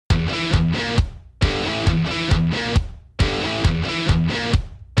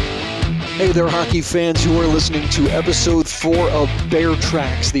Hey there, hockey fans. You are listening to episode 4 of Bear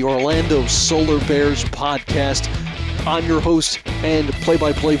Tracks, the Orlando Solar Bears podcast. I'm your host and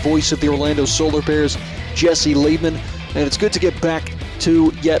play-by-play voice of the Orlando Solar Bears, Jesse Liebman, and it's good to get back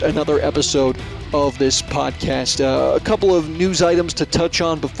to yet another episode of this podcast. A couple of news items to touch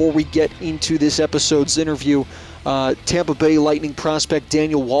on before we get into this episode's interview. Tampa Bay Lightning prospect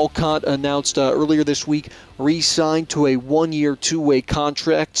Daniel Walcott announced earlier this week re-signed to a one-year, two-way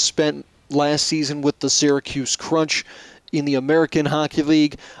contract, spent last season with the Syracuse Crunch in the American Hockey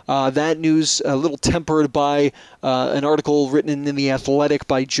League. That news a little tempered by an article written in The Athletic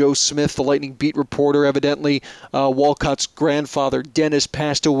by Joe Smith, the Lightning beat reporter. Evidently, Walcott's grandfather, Dennis,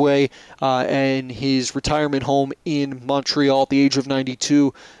 passed away in his retirement home in Montreal at the age of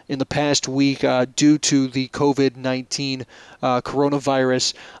 92 in the past week due to the COVID-19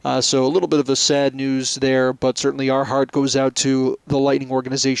 coronavirus. So a little bit of a sad news there, but certainly our heart goes out to the Lightning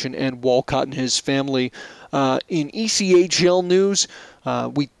organization and Walcott and his family. In ECHL news,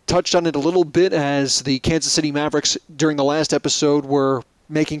 we touched on it a little bit as the Kansas City Mavericks during the last episode were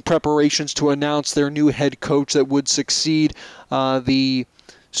making preparations to announce their new head coach that would succeed the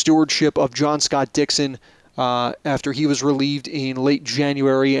stewardship of John Scott Dixon after he was relieved in late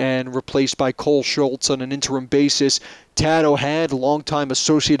January and replaced by Cole Schultz on an interim basis. Tad O'Had, longtime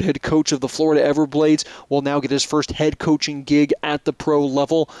associate head coach of the Florida Everblades, will now get his first head coaching gig at the pro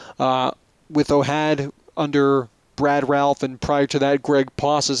level. With O'Had under Brad Ralph, and prior to that, Greg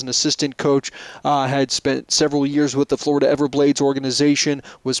Poss as an assistant coach, had spent several years with the Florida Everblades organization,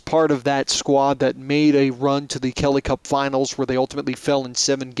 was part of that squad that made a run to the Kelly Cup Finals, where they ultimately fell in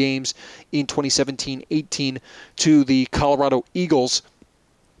 7 games in 2017-18 to the Colorado Eagles.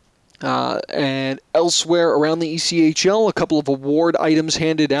 And elsewhere around the ECHL, a couple of award items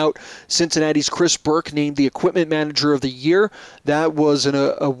handed out. Cincinnati's Chris Burke named the Equipment Manager of the Year. That was an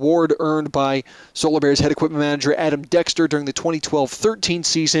award earned by Solar Bears head equipment manager Adam Dexter during the 2012-13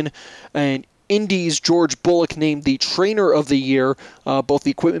 season. And Indy's George Bullock named the Trainer of the Year, both the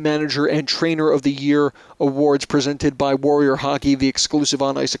Equipment Manager and Trainer of the Year awards presented by Warrior Hockey, the exclusive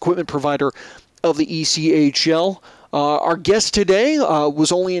on-ice equipment provider of the ECHL. Our guest today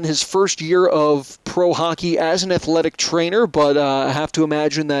was only in his first year of pro hockey as an athletic trainer, but I have to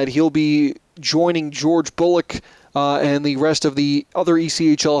imagine that he'll be joining George Bullock and the rest of the other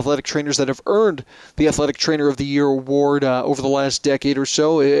ECHL athletic trainers that have earned the Athletic Trainer of the Year award over the last decade or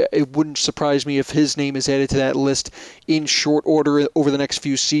so. It wouldn't surprise me if his name is added to that list in short order over the next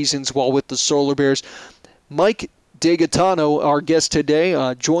few seasons while with the Solar Bears. Mike DeGaetano, our guest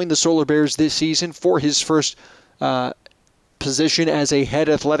today, joined the Solar Bears this season for his first position as a head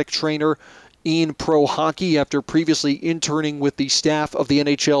athletic trainer in pro hockey after previously interning with the staff of the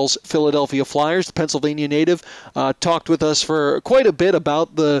NHL's Philadelphia Flyers. The Pennsylvania native talked with us for quite a bit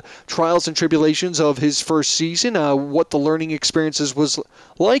about the trials and tribulations of his first season, what the learning experiences was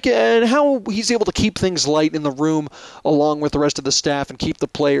like, and how he's able to keep things light in the room along with the rest of the staff and keep the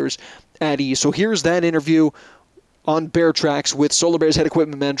players at ease. So here's that interview on Bear Tracks with Solar Bears head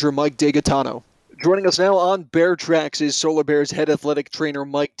equipment manager Mike DeGaetano. Joining us now on Bear Tracks is Solar Bears head athletic trainer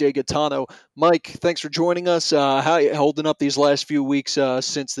Mike DeGaetano. Mike, thanks for joining us. How are you holding up these last few weeks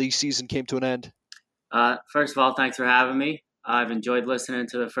since the season came to an end? First of all, thanks for having me. I've enjoyed listening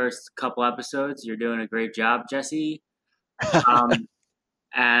to the first couple episodes. You're doing a great job, Jesse.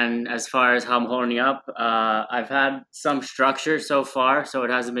 And as far as how I'm holding up, I've had some structure so far, so it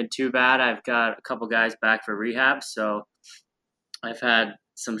hasn't been too bad. I've got a couple guys back for rehab, so I've had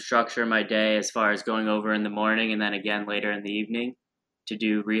some structure in my day as far as going over in the morning and then again later in the evening to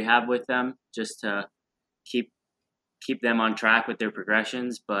do rehab with them, just to keep them on track with their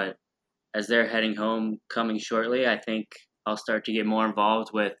progressions. But as they're heading home coming shortly, I think I'll start to get more involved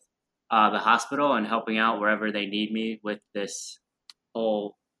with the hospital and helping out wherever they need me with this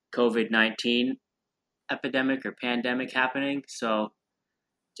whole COVID-19 epidemic or pandemic happening. So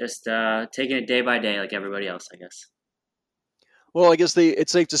just taking it day by day like everybody else, I guess. Well, I guess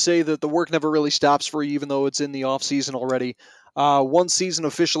it's safe to say that the work never really stops for you, even though it's in the off season already. One season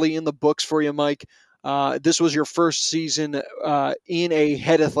officially in the books for you, Mike. This was your first season in a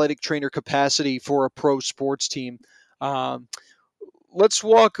head athletic trainer capacity for a pro sports team. Let's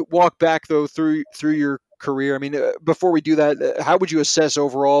walk back though through your career. I mean, before we do that, how would you assess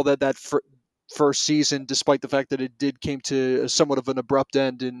overall that first season, despite the fact that it came to somewhat of an abrupt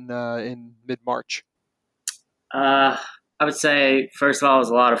end in mid-March? I would say, first of all, it was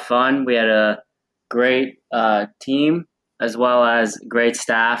a lot of fun. We had a great team as well as great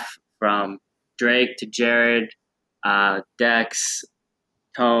staff from Drake to Jared, Dex,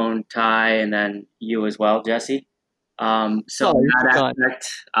 Tone, Ty, and then you as well, Jesse. So in that aspect,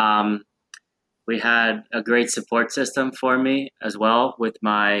 we had a great support system for me as well with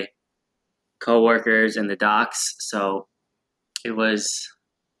my coworkers and the docs. So it was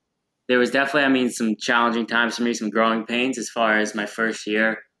there was definitely, I mean, some challenging times for me, some growing pains as far as my first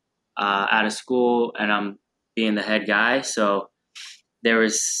year out of school, and I'm being the head guy. So there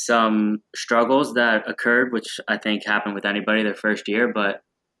was some struggles that occurred, which I think happened with anybody their first year. But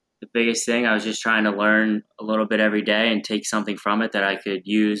the biggest thing, I was just trying to learn a little bit every day and take something from it that I could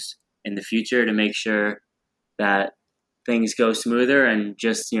use in the future to make sure that things go smoother and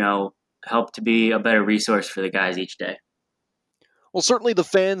just, help to be a better resource for the guys each day. Well, certainly the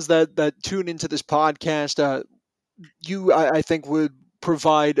fans that tune into this podcast, I think would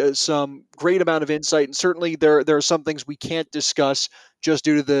provide some great amount of insight, and certainly there are some things we can't discuss just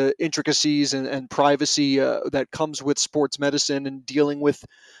due to the intricacies and privacy that comes with sports medicine and dealing with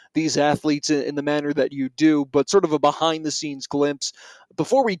these athletes in the manner that you do, but sort of a behind the scenes glimpse.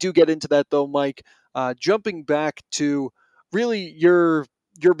 Before we do get into that though, Mike, jumping back to really your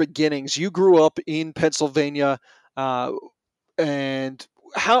beginnings, you grew up in Pennsylvania. And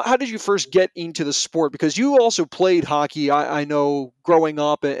how did you first get into the sport? Because you also played hockey. I know growing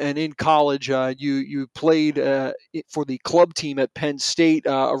up and in college, you played for the club team at Penn State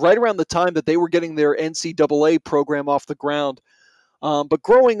right around the time that they were getting their NCAA program off the ground. But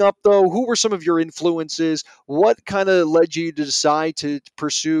growing up, though, who were some of your influences? What kind of led you to decide to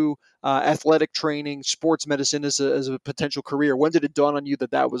pursue athletic training, sports medicine as a potential career? When did it dawn on you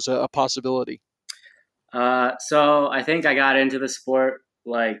that that was a possibility? So I think I got into the sport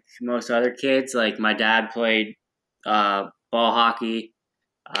like most other kids. Like my dad played ball hockey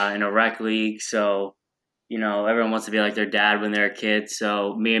in a rec league, so everyone wants to be like their dad when they're a kid.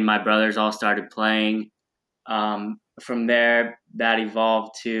 So me and my brothers all started playing. From there, that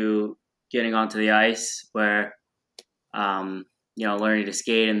evolved to getting onto the ice, where learning to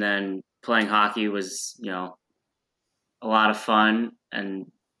skate and then playing hockey was a lot of fun and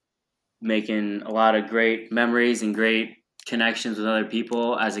making a lot of great memories and great connections with other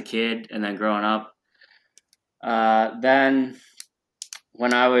people as a kid, and then growing up. Then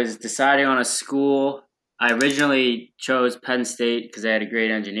when I was deciding on a school, I originally chose Penn State because they had a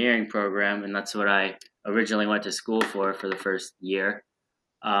great engineering program, and that's what I originally went to school for the first year.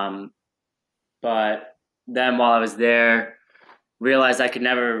 But then while I was there, realized I could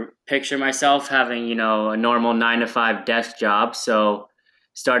never picture myself having, a normal 9-to-5 desk job. So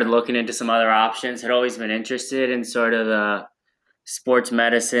started looking into some other options. Had always been interested in sort of the sports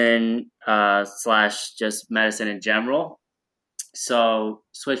medicine / just medicine in general. So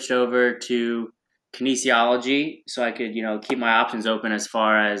switched over to kinesiology so I could, keep my options open as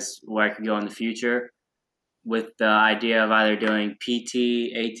far as where I could go in the future, with the idea of either doing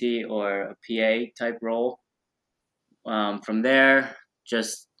PT, AT, or a PA type role. From there,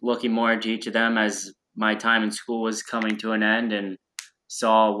 just looking more into each of them as my time in school was coming to an end, and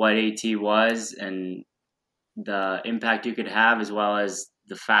saw what AT was and the impact you could have, as well as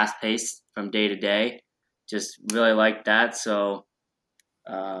the fast pace from day to day. Just really liked that. So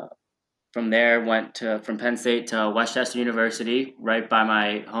from there, from Penn State to Westchester University, right by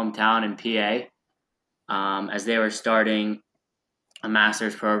my hometown in PA, as they were starting a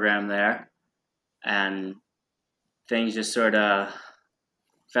master's program there. And things just sort of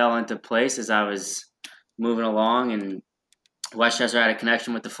fell into place as I was moving along, and Westchester had a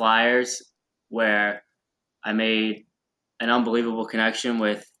connection with the Flyers, where I made an unbelievable connection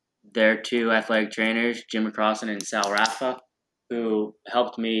with their two athletic trainers, Jim McCrossan and Sal Raffa, who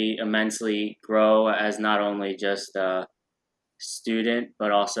helped me immensely grow as not only just a student,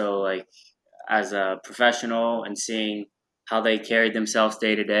 but also like as a professional, and seeing how they carried themselves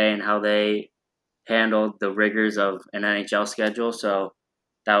day to day and how they handled the rigors of an NHL schedule. So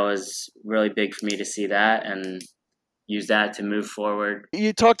that was really big for me to see that and use that to move forward.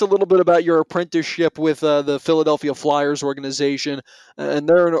 You talked a little bit about your apprenticeship with the Philadelphia Flyers organization, and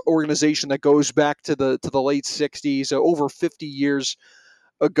they're an organization that goes back to the late '60s, over 50 years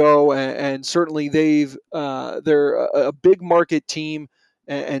ago, and certainly they're a big market team,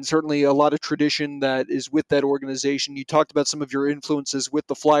 and certainly a lot of tradition that is with that organization. You talked about some of your influences with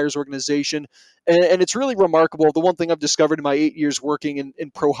the Flyers organization, and it's really remarkable. The one thing I've discovered in my 8 years working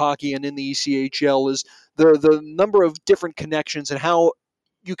in pro hockey and in the ECHL is the number of different connections, and how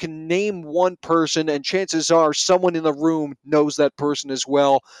you can name one person and chances are someone in the room knows that person as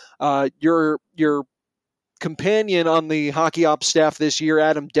well. Your companion on the hockey ops staff this year,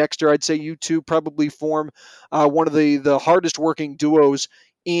 Adam Dexter, I'd say you two probably form one of the hardest working duos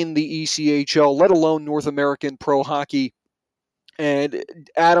in the ECHL, let alone North American pro hockey. And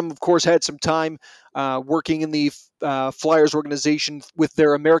Adam, of course, had some time working in the Flyers organization with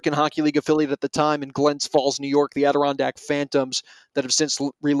their American Hockey League affiliate at the time in Glens Falls, New York, the Adirondack Phantoms, that have since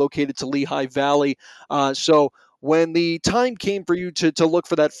relocated to Lehigh Valley. So when the time came for you to look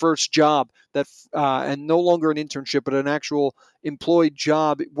for that first job, and no longer an internship, but an actual employed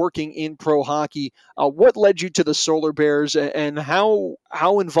job working in pro hockey, what led you to the Solar Bears, and how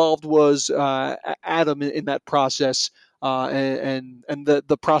involved was Adam in that process? And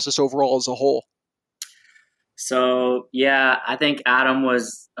the process overall as a whole. So yeah, I think Adam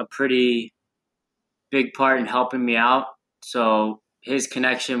was a pretty big part in helping me out. So his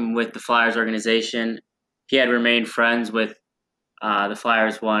connection with the Flyers organization, he had remained friends with the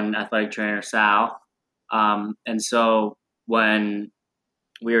Flyers one athletic trainer, Sal. And so when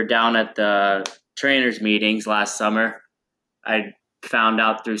we were down at the trainers meetings last summer, I found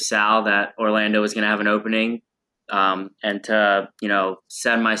out through Sal that Orlando was going to have an opening, and to,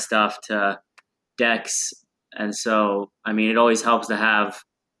 send my stuff to Dex. And so, I mean, it always helps to have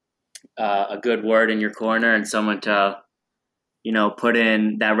a good word in your corner and someone to, put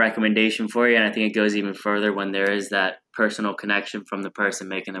in that recommendation for you. And I think it goes even further when there is that personal connection from the person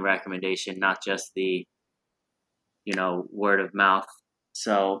making the recommendation, not just the, word of mouth.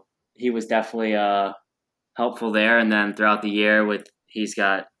 So he was definitely helpful there. And then throughout the year, he's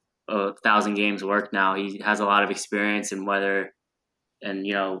got 1,000 games worked now. He has a lot of experience in whether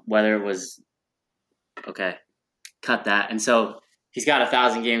it was okay, cut that. And so he's got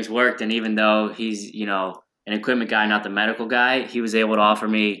 1,000 games worked, and even though he's an equipment guy, not the medical guy, he was able to offer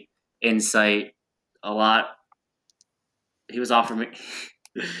me insight a lot. He was able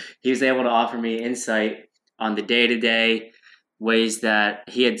to offer me insight on the day-to-day ways that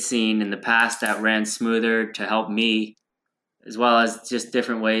he had seen in the past that ran smoother to help me, as well as just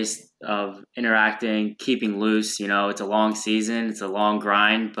different ways of interacting, keeping loose. It's a long season, it's a long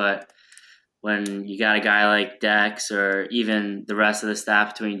grind, but when you got a guy like Dex or even the rest of the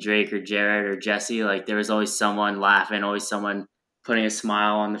staff between Drake or Jared or Jesse, like there was always someone laughing, always someone putting a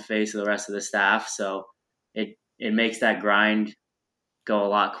smile on the face of the rest of the staff. So it makes that grind go a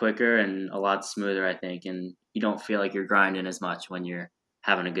lot quicker and a lot smoother, I think. And you don't feel like you're grinding as much when you're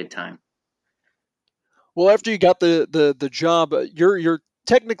having a good time. Well, after you got the job, you're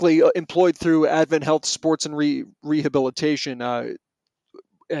technically employed through Advent Health Sports and Rehabilitation.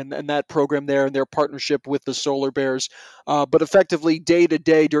 And that program there and their partnership with the Solar Bears. But effectively, day to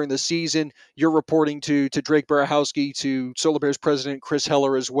day during the season, you're reporting to Drake Barahowski, to Solar Bears president Chris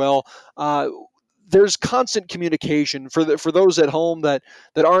Heller as well. There's constant communication for those at home that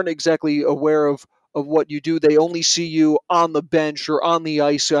aren't exactly aware of what you do. They only see you on the bench or on the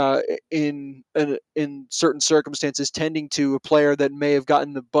ice in certain circumstances, tending to a player that may have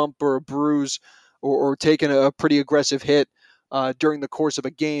gotten a bump or a bruise or taken a pretty aggressive hit during the course of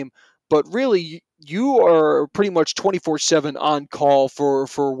a game. But really, you are pretty much 24/7 on call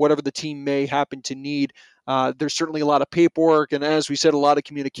for whatever the team may happen to need. There's certainly a lot of paperwork, and as we said, a lot of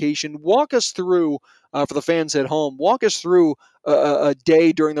communication. Walk us through, for the fans at home, walk us through a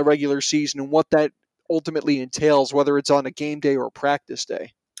day during the regular season and what that ultimately entails, whether it's on a game day or a practice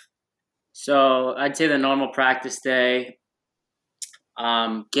day. So I'd say the normal practice day,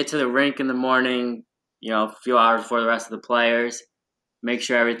 get to the rink in the morning, a few hours before the rest of the players, make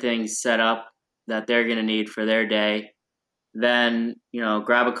sure everything's set up that they're going to need for their day. Then,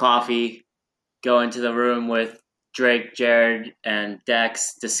 grab a coffee, go into the room with Drake, Jared, and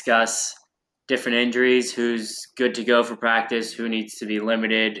Dex, discuss different injuries, who's good to go for practice, who needs to be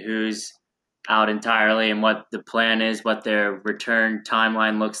limited, who's out entirely, and what the plan is, what their return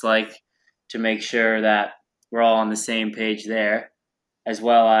timeline looks like, to make sure that we're all on the same page there, as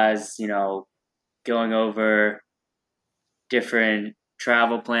well as, going over different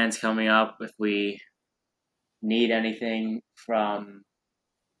travel plans coming up, if we need anything from,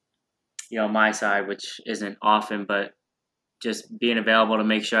 my side, which isn't often, but just being available to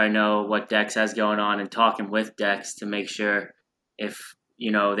make sure I know what Dex has going on, and talking with Dex to make sure if,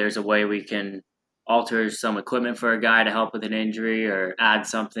 there's a way we can alter some equipment for a guy to help with an injury, or add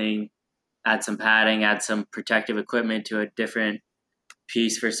some padding, add some protective equipment to a different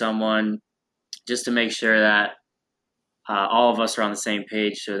piece for someone, just to make sure that all of us are on the same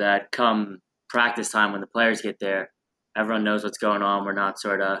page, so that come practice time, when the players get there, everyone knows what's going on. We're not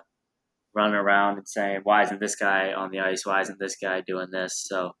sort of running around and saying, why isn't this guy on the ice? Why isn't this guy doing this?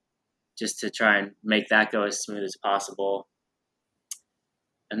 So just to try and make that go as smooth as possible.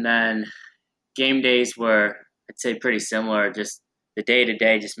 And then game days were, I'd say, pretty similar. Just the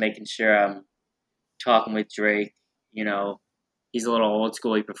day-to-day, just making sure I'm talking with Drake. He's a little old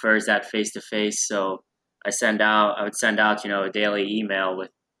school. He prefers that face-to-face. So I would send out, a daily email with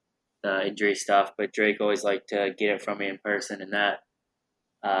the injury stuff, but Drake always liked to get it from me in person, and that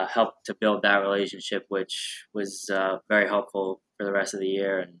helped to build that relationship, which was very helpful for the rest of the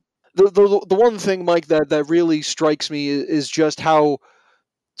year. And The one thing, Mike, that really strikes me is just how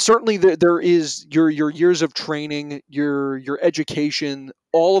certainly there is your years of training, your education,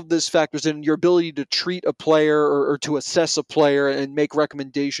 all of this factors in your ability to treat a player or to assess a player and make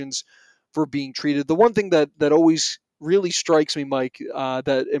recommendations for being treated. The one thing that always really strikes me, Mike,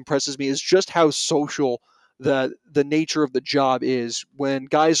 that impresses me is just how social that the nature of the job is. When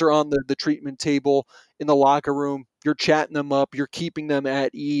guys are on the treatment table in the locker room, you're chatting them up, you're keeping them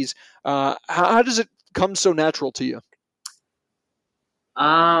at ease. How does it come so natural to you?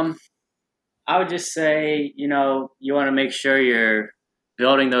 um, I would just say, you want to make sure you're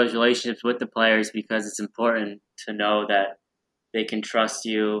building those relationships with the players because it's important to know that they can trust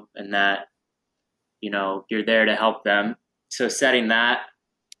you and that, you're there to help them. So setting that,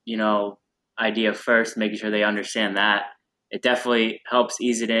 you know, idea first, making sure they understand that, it definitely helps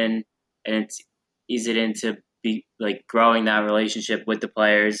ease it in, and it's ease it into be like growing that relationship with the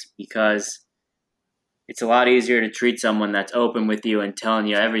players because it's a lot easier to treat someone that's open with you and telling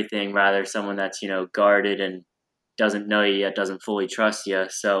you everything rather someone that's, guarded and doesn't know you yet, doesn't fully trust you.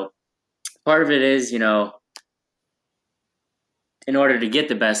 So part of it is, in order to get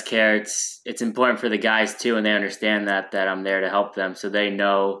the best care, it's important for the guys too, and they understand that I'm there to help them, so they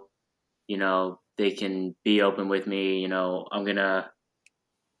know, they can be open with me. I'm gonna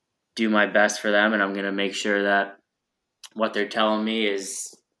do my best for them, and I'm gonna make sure that what they're telling me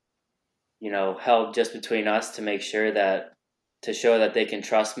is, held just between us to make sure that to show that they can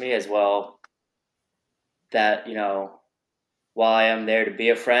trust me as well. That while I am there to be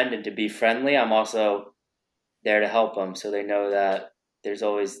a friend and to be friendly, I'm also there to help them, so they know that there's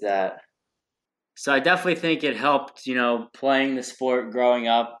always that. So I definitely think it helped, playing the sport growing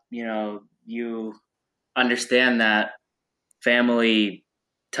up. You understand that family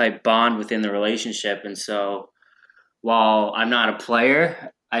type bond within the relationship. And so while I'm not a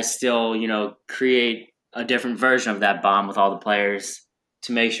player, I still, create a different version of that bond with all the players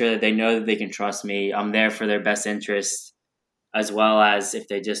to make sure that they know that they can trust me. I'm there for their best interests, as well as if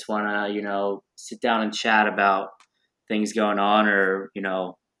they just want to, sit down and chat about things going on or,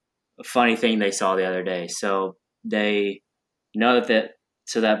 a funny thing they saw the other day. So they know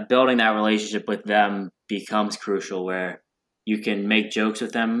so that building that relationship with them becomes crucial where you can make jokes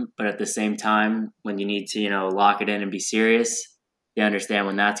with them, but at the same time, when you need to, lock it in and be serious, they understand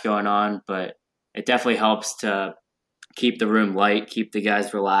when that's going on. But it definitely helps to keep the room light, keep the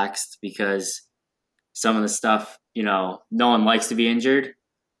guys relaxed because some of the stuff, no one likes to be injured.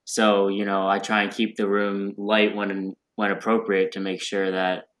 So, I try and keep the room light when appropriate to make sure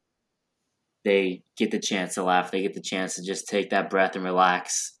that they get the chance to laugh. They get the chance to just take that breath and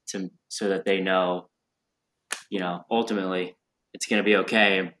relax so that they know, ultimately it's going to be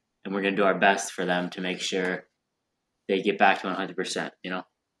okay. And we're going to do our best for them to make sure they get back to 100%,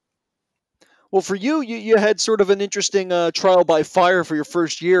 Well, for you had sort of an interesting trial by fire for your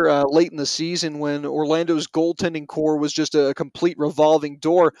first year late in the season when Orlando's goaltending core was just a complete revolving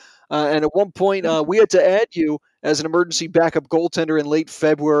door. And at one point, we had to add you as an emergency backup goaltender in late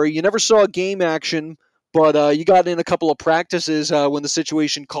February. You never saw game action, but you got in a couple of practices when the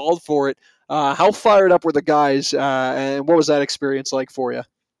situation called for it. How fired up were the guys, and what was that experience like for you?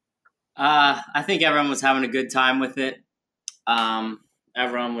 I think everyone was having a good time with it.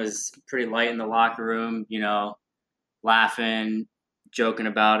 Everyone was pretty light in the locker room, laughing, joking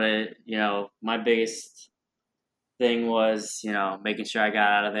about it. My biggest thing was, making sure I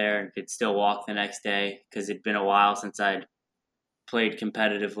got out of there and could still walk the next day because it'd been a while since I'd played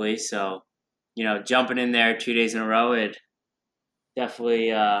competitively. So, jumping in there 2 days in a row, it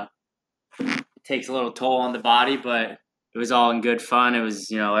definitely takes a little toll on the body, but it was all in good fun. It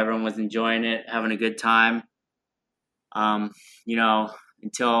was, everyone was enjoying it, having a good time.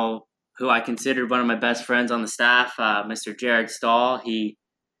 Until who I considered one of my best friends on the staff, Mr. Jared Stahl, he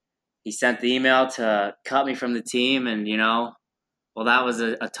sent the email to cut me from the team, and well, that was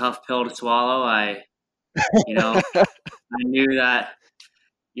a tough pill to swallow. I knew that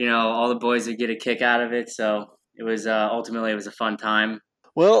all the boys would get a kick out of it, so it was ultimately it was a fun time.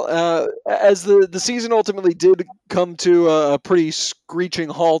 Well, as the season ultimately did come to a pretty screeching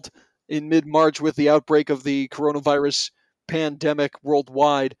halt in mid-March with the outbreak of the coronavirus pandemic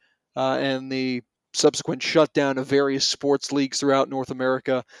worldwide and the subsequent shutdown of various sports leagues throughout North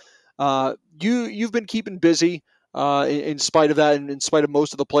America, you've been keeping busy in spite of that, and in spite of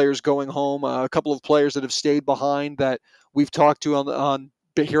most of the players going home. A couple of players that have stayed behind that we've talked to on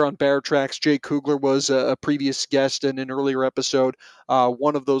here on Bear Tracks. Jay Kugler was a previous guest in an earlier episode,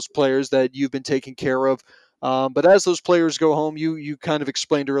 one of those players that you've been taking care of. But as those players go home, you kind of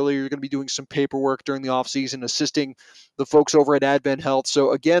explained earlier, you're going to be doing some paperwork during the offseason, assisting the folks over at Advent Health.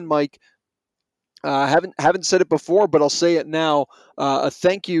 So again, Mike, haven't said it before, but I'll say it now. A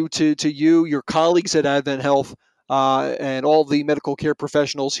thank you to you, your colleagues at Advent Health, and all the medical care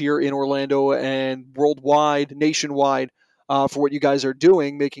professionals here in Orlando and worldwide, nationwide, for what you guys are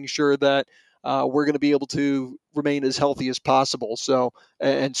doing, making sure that we're going to be able to remain as healthy as possible. So,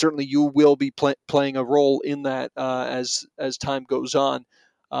 and certainly you will be playing a role in that as time goes on.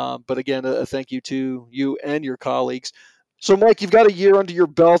 But again, a thank you to you and your colleagues. So, Mike, you've got a year under your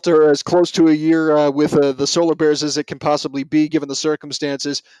belt, or as close to a year with the Solar Bears as it can possibly be, given the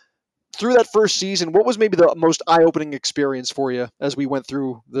circumstances. Through that first season, what was maybe the most eye-opening experience for you as we went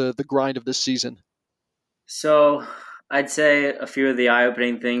through the grind of this season? So I'd say a few of the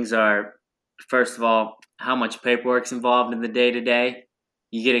eye-opening things are, first of all, how much paperwork's involved in the day-to-day.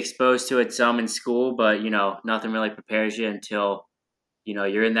 You get exposed to it some in school, but, nothing really prepares you until,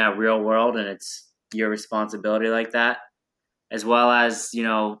 you're in that real world and it's your responsibility like that. As well as,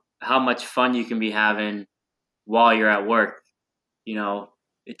 how much fun you can be having while you're at work.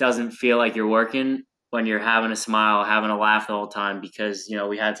 It doesn't feel like you're working when you're having a smile, having a laugh the whole time because,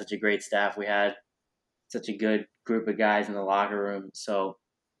 we had such a great staff. We had such a good group of guys in the locker room. So,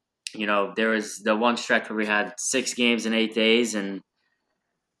 there was the one stretch where we had 6 games in 8 days. And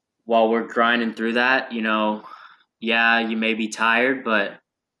while we're grinding through that, yeah, you may be tired, but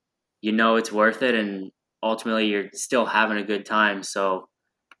it's worth it. And ultimately, you're still having a good time. So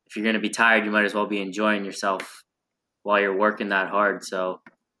if you're going to be tired, you might as well be enjoying yourself while you're working that hard. So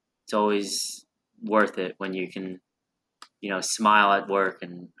it's always worth it when you can, smile at work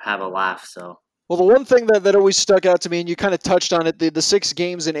and have a laugh. So. Well, the one thing that always stuck out to me, and you kind of touched on it, the 6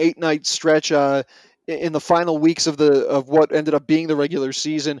 games and 8 night stretch in the final weeks of what ended up being the regular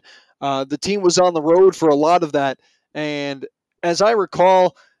season, the team was on the road for a lot of that. And as I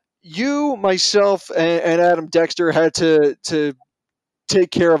recall, you, myself, and Adam Dexter had to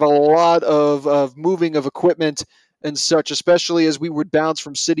take care of a lot of moving of equipment and such, especially as we would bounce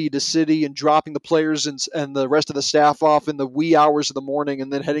from city to city and dropping the players and the rest of the staff off in the wee hours of the morning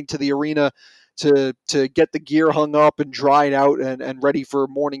and then heading to the arena to get the gear hung up and dried out and ready for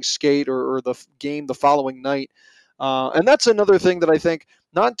morning skate or the game the following night. And that's another thing that I think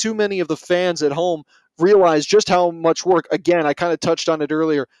not too many of the fans at home realize just how much work, again, I kind of touched on it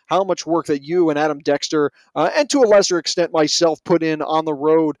earlier, how much work that you and Adam Dexter, and to a lesser extent myself, put in on the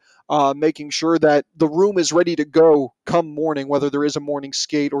road, making sure that the room is ready to go come morning, whether there is a morning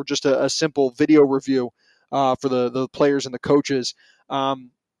skate or just a simple video review for the players and the coaches.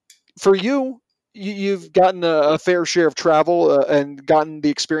 For you, you've gotten a fair share of travel and gotten the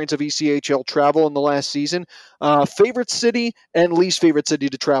experience of ECHL travel in the last season. Favorite city and least favorite city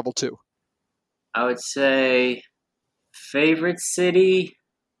to travel to? I would say favorite city.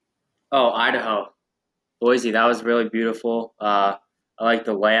 Oh, Idaho, Boise. That was really beautiful. I like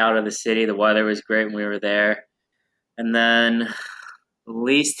the layout of the city. The weather was great when we were there. And then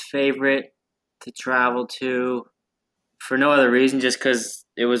least favorite to travel to, for no other reason, just because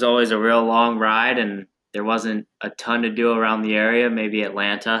it was always a real long ride and there wasn't a ton to do around the area. Maybe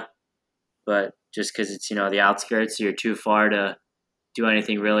Atlanta, but just because it's the outskirts, so you're too far to do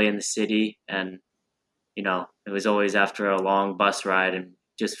anything really in the city. And it was always after a long bus ride and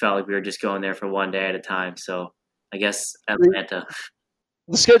just felt like we were just going there for one day at a time. So I guess Atlanta.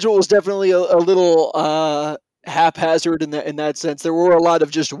 The schedule was definitely a little haphazard in that sense. There were a lot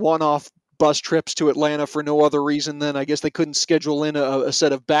of just one-off bus trips to Atlanta for no other reason than I guess they couldn't schedule in a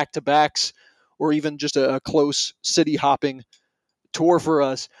set of back-to-backs or even just a close city hopping tour for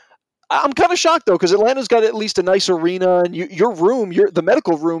us. I'm kind of shocked though, because Atlanta's got at least a nice arena, and your room, the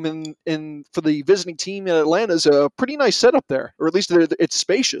medical room in for the visiting team in Atlanta is a pretty nice setup there, or at least it's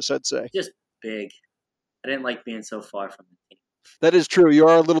spacious, I'd say. Just big. I didn't like being so far from the team. That is true. You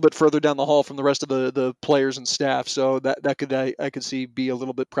are a little bit further down the hall from the rest of the players and staff, so that could I could see be a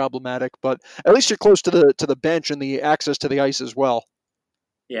little bit problematic. But at least you're close to the bench and the access to the ice as well.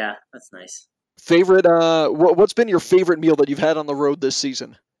 Yeah, that's nice. Favorite? What's been your favorite meal that you've had on the road this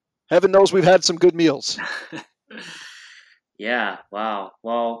season? Heaven knows we've had some good meals. Yeah, wow.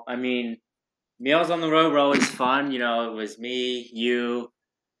 Well, I mean, meals on the road were always fun. It was me, you,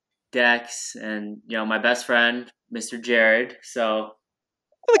 Dex, and, my best friend, Mr. Jared. So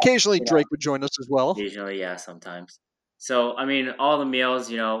and occasionally Drake would join us as well. Occasionally, yeah, sometimes. So, I mean, all the meals,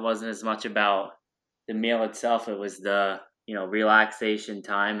 it wasn't as much about the meal itself. It was the, relaxation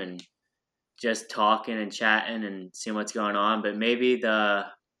time and just talking and chatting and seeing what's going on. But maybe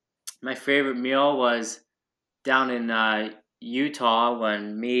my favorite meal was down in Utah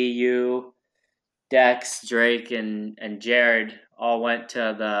when me, you, Dex, Drake, and Jared all went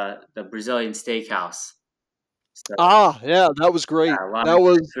to the Brazilian steakhouse. So Yeah, that was great. yeah, a lot of That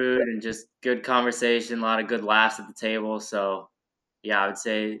good was food and just good conversation, a lot of good laughs at the table. So yeah, I would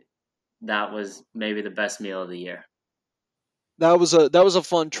say that was maybe the best meal of the year. that was a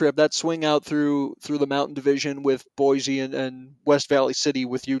fun trip. That swing out through the Mountain Division with Boise and West Valley City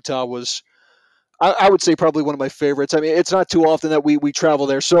with Utah was, I would say, probably one of my favorites. I mean, it's not too often that we travel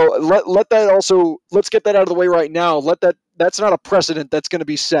there, so let's get that out of the way right now. That's not a precedent that's going to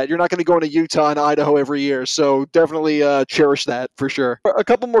be set. You're not going to go into Utah and Idaho every year, so definitely cherish that for sure. A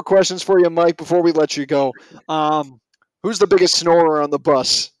couple more questions for you, Mike, before we let you go. Who's the biggest snorer on the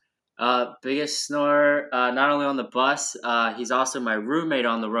bus? Biggest snorer, not only on the bus, he's also my roommate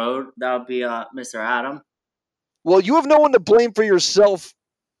on the road. That would be Mr. Adam. Well, you have no one to blame for yourself.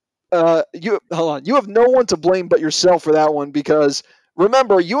 You hold on. You have no one to blame but yourself for that one because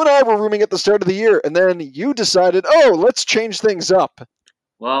remember, you and I were rooming at the start of the year, and then you decided, oh, let's change things up.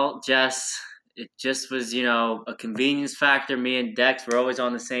 Well, Jess, it just was, a convenience factor. Me and Dex were always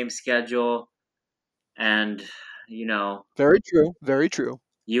on the same schedule, and you know, Very true. Very true.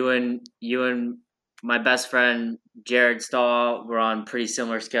 you and my best friend Jared Stahl were on pretty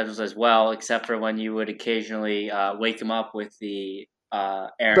similar schedules as well, except for when you would occasionally wake him up with the The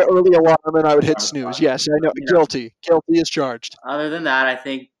errand. early alarm, and I would hit snooze. Yes, I know. Guilty. Guilty is charged. Other than that, I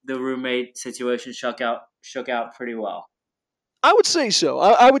think the roommate situation shook out pretty well. I would say so.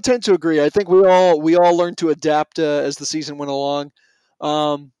 I would tend to agree. I think we all learned to adapt as the season went along.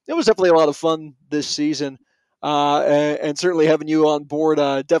 It was definitely a lot of fun this season, and certainly having you on board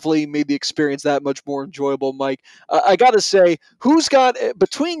definitely made the experience that much more enjoyable. Mike, I got to say, who's got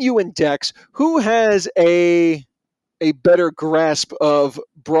between you and Dex, who has a better grasp of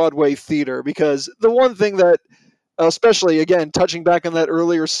Broadway theater? Because the one thing that, especially again touching back on that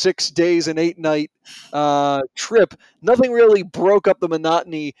earlier 6 days and 8 night trip, nothing really broke up the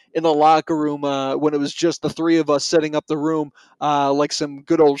monotony in the locker room when it was just the three of us setting up the room like some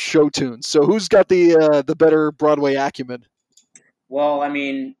good old show tunes. So who's got the better Broadway acumen? Well, I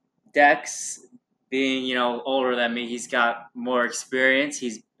mean, Dex being, older than me, he's got more experience.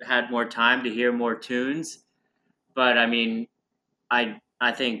 He's had more time to hear more tunes. But I mean,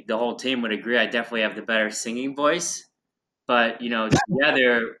 I think the whole team would agree. I definitely have the better singing voice. But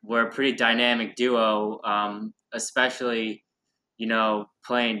together we're a pretty dynamic duo. Especially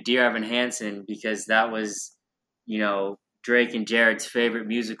playing Dear Evan Hansen because that was Drake and Jared's favorite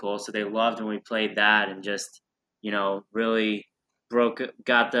musical, so they loved when we played that and just really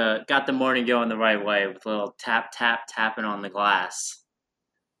got the morning going the right way with a little tapping on the glass.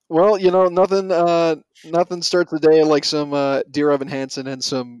 Well, nothing starts the day like some Dear Evan Hansen and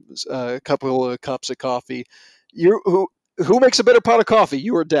some couple of cups of coffee. You who makes a better pot of coffee,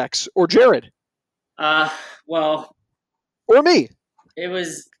 you or Dex or Jared Well, or me? it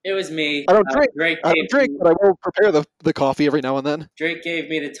was me. I don't drink. Drake I gave don't drink, me, but I will prepare the coffee every now and then. Drake gave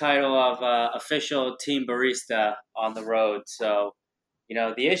me the title of official team barista on the road. So,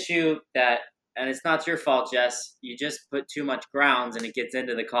 the issue and it's not your fault, Jess. You just put too much grounds and it gets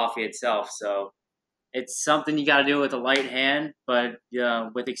into the coffee itself. So it's something you got to do with a light hand, but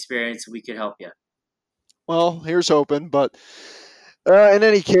with experience, we could help you. Well, here's hoping. But in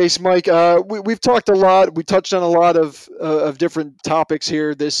any case, Mike, we've talked a lot. We touched on a lot of different topics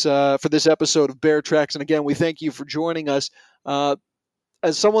here for this episode of Bear Tracks. And again, we thank you for joining us.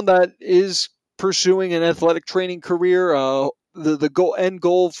 As someone that is pursuing an athletic training career, the end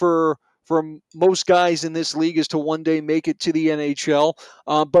goal for most guys in this league is to one day make it to the NHL.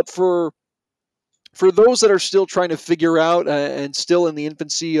 But for those that are still trying to figure out and still in the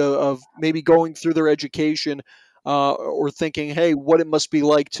infancy of maybe going through their education or thinking, hey, what it must be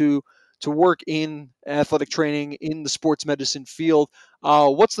like to work in athletic training in the sports medicine field,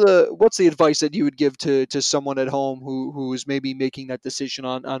 what's the advice that you would give to someone at home who is maybe making that decision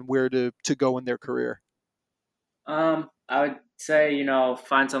on where to go in their career? I would say,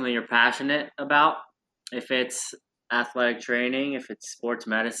 find something you're passionate about. If it's athletic training, if it's sports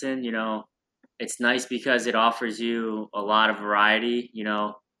medicine, it's nice because it offers you a lot of variety.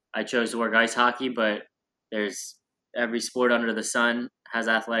 I chose to work ice hockey, but there's every sport under the sun has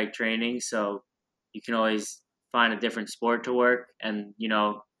athletic training, so you can always find a different sport to work. And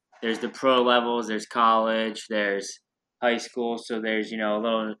there's the pro levels, there's college, there's high school, so there's a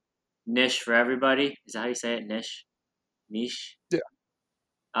little niche for everybody. Is that how you say it? Niche. Yeah.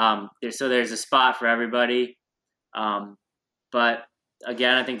 So there's a spot for everybody. But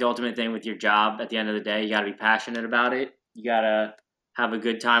again, I think the ultimate thing with your job at the end of the day, you got to be passionate about it. You got to have a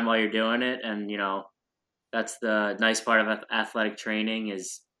good time while you're doing it. And, that's the nice part of athletic training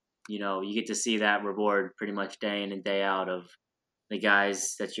is, you get to see that reward pretty much day in and day out of the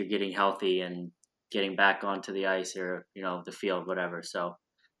guys that you're getting healthy and getting back onto the ice or, the field, whatever. So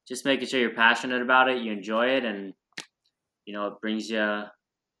just making sure you're passionate about it, you enjoy it, and, it brings you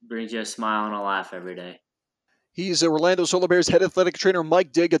a smile and a laugh every day. He's Orlando Solar Bears head athletic trainer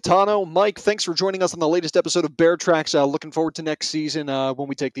Mike DeGaetano. Mike, thanks for joining us on the latest episode of Bear Tracks. Looking forward to next season when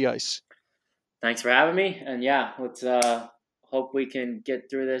we take the ice. Thanks for having me. And yeah, let's hope we can get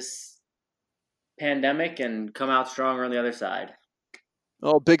through this pandemic and come out stronger on the other side.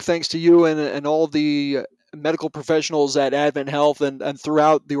 Oh, big thanks to you and all the medical professionals at Advent Health and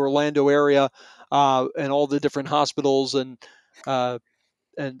throughout the Orlando area and all the different hospitals and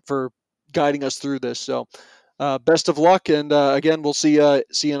for guiding us through this. So best of luck. And again, we'll see you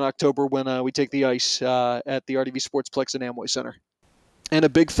in October when we take the ice at the RDV Sportsplex in Amway Center. And a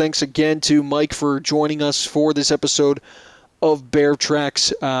big thanks again to Mike for joining us for this episode of Bear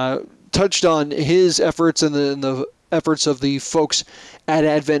Tracks. Touched on his efforts and the efforts of the folks at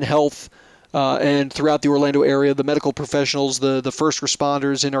Advent Health and throughout the Orlando area, the medical professionals, the first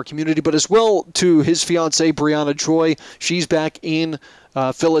responders in our community, but as well to his fiancée, Brianna Joy. She's back in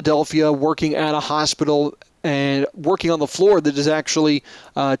Philadelphia working at a hospital and working on the floor that is actually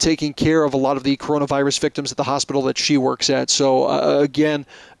taking care of a lot of the coronavirus victims at the hospital that she works at. So, again,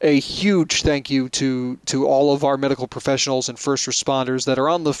 a huge thank you to all of our medical professionals and first responders that are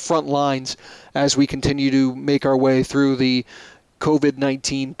on the front lines as we continue to make our way through the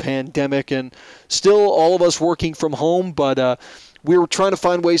COVID-19 pandemic. And still all of us working from home, but we were trying to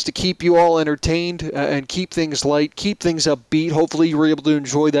find ways to keep you all entertained and keep things light, keep things upbeat. Hopefully you were able to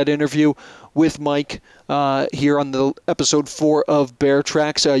enjoy that interview with Mike here on the episode 4 of Bear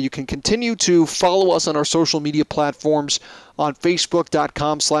Tracks. You can continue to follow us on our social media platforms on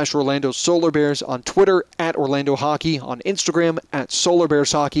Facebook.com/Orlando Solar Bears, on Twitter @Orlando Hockey, on Instagram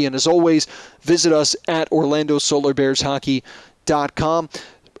 @SolarBearsHockey, and as always, visit us at OrlandoSolarBearsHockey.com.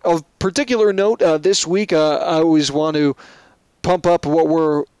 Of particular note, this week, I always want to pump up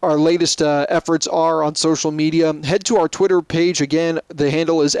what our latest efforts are on social media. Head to our Twitter page. Again, the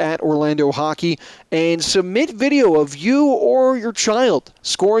handle is @OrlandoHockey, and submit video of you or your child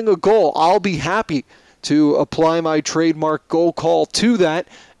scoring a goal. I'll be happy to apply my trademark goal call to that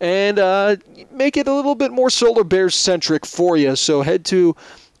and make it a little bit more Solar Bears centric for you. So head to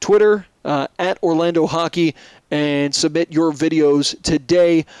Twitter @OrlandoHockey and submit your videos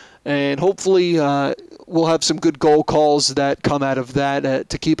today, and hopefully we'll have some good goal calls that come out of that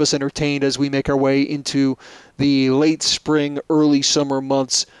to keep us entertained as we make our way into the late spring, early summer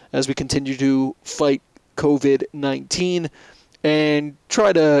months as we continue to fight COVID-19 and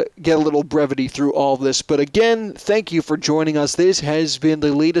try to get a little brevity through all of this. But again, thank you for joining us. This has been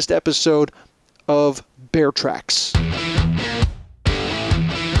the latest episode of Bear Tracks.